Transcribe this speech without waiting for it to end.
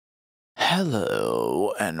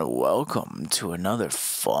Hello and welcome to another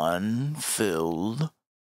fun-filled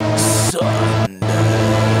Sunday.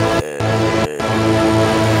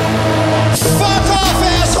 Fuck off,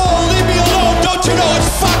 asshole! Leave me alone! Don't you know it's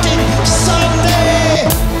fucking Sunday?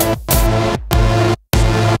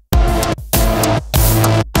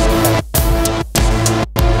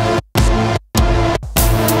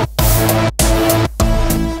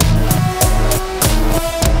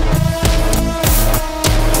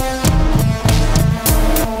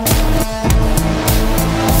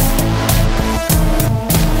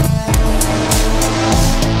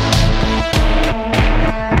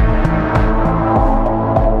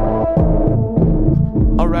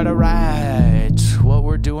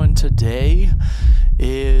 Today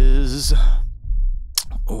is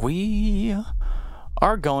we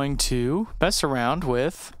are going to mess around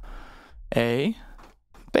with a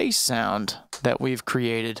bass sound that we've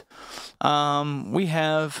created. We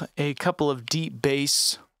have a couple of deep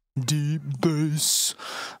bass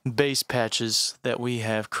patches that we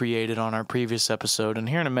have created on our previous episode, and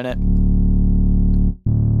here in a minute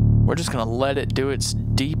we're just gonna let it do its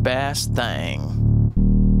deep ass thing.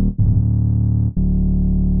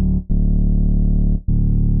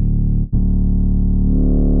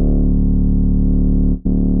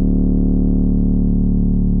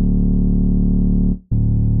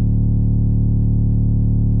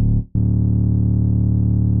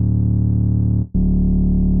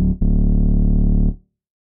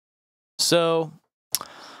 So,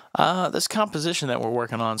 this composition that we're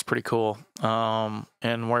working on is pretty cool, and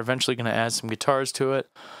we're eventually going to add some guitars to it.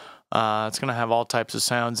 It's going to have all types of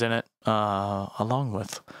sounds in it, along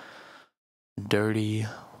with dirty,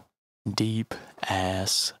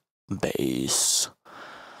 deep-ass bass.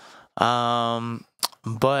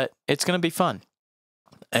 But it's going to be fun,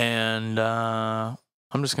 and I'm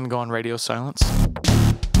just going to go on radio silence.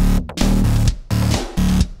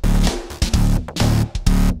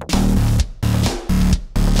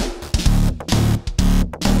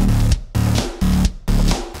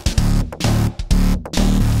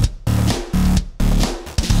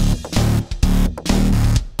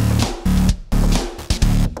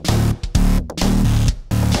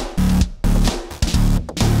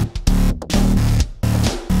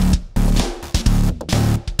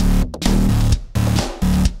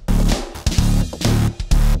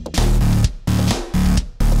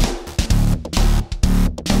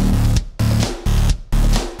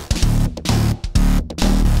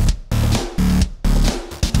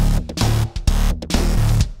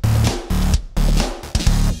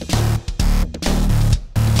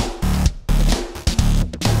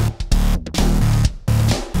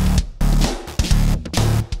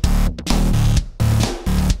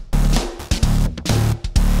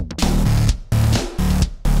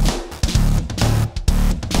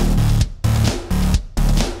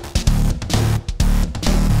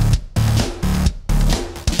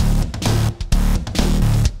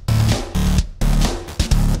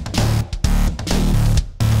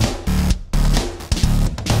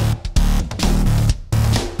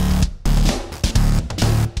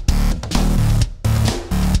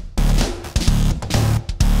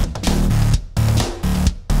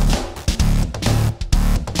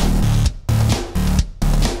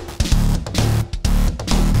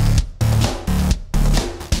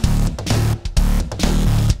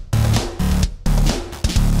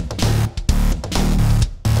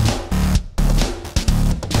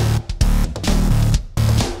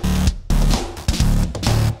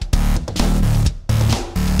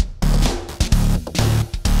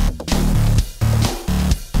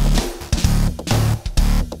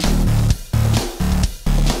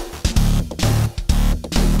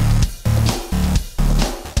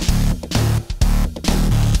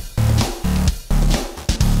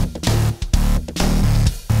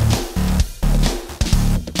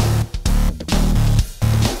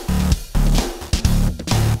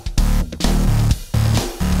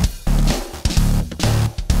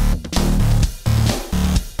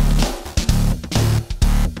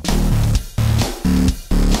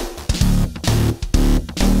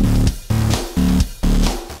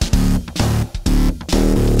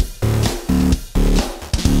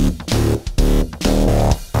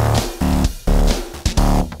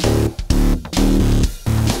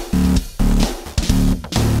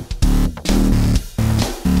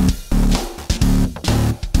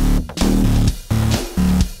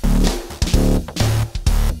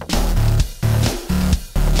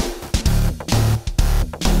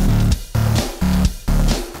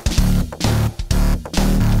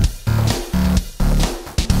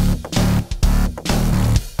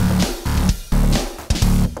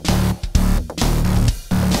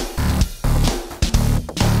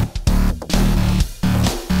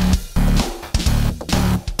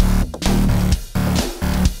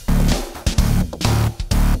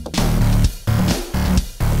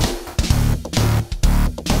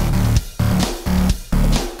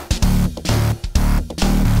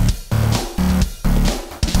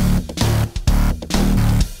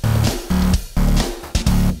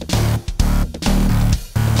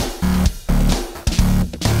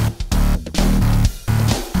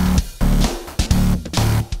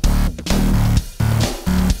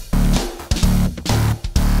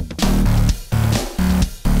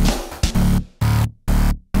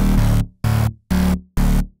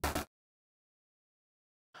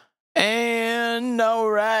 All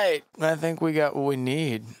right. I think we got what we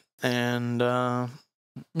need. And,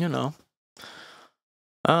 you know,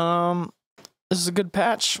 this is a good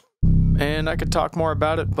patch. And I could talk more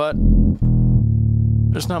about it, but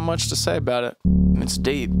there's not much to say about it. It's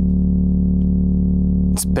deep.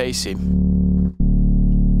 It's bassy.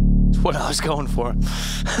 It's what I was going for.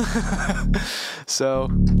 So,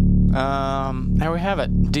 there we have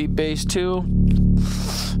it. Deep bass 2.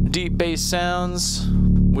 Deep bass sounds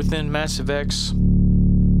within MassiveX.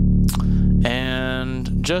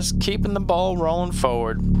 And just keeping the ball rolling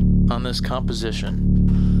forward on this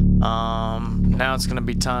composition. Now it's going to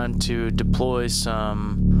be time to deploy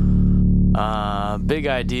some big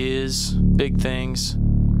ideas, big things.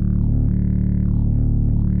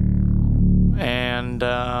 And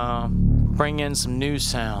bring in some new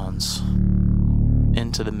sounds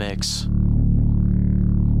into the mix.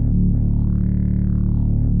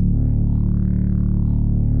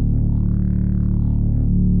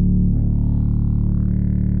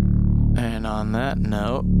 And on that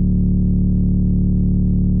note,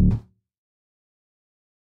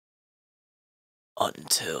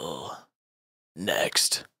 until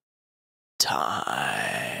next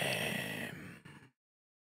time.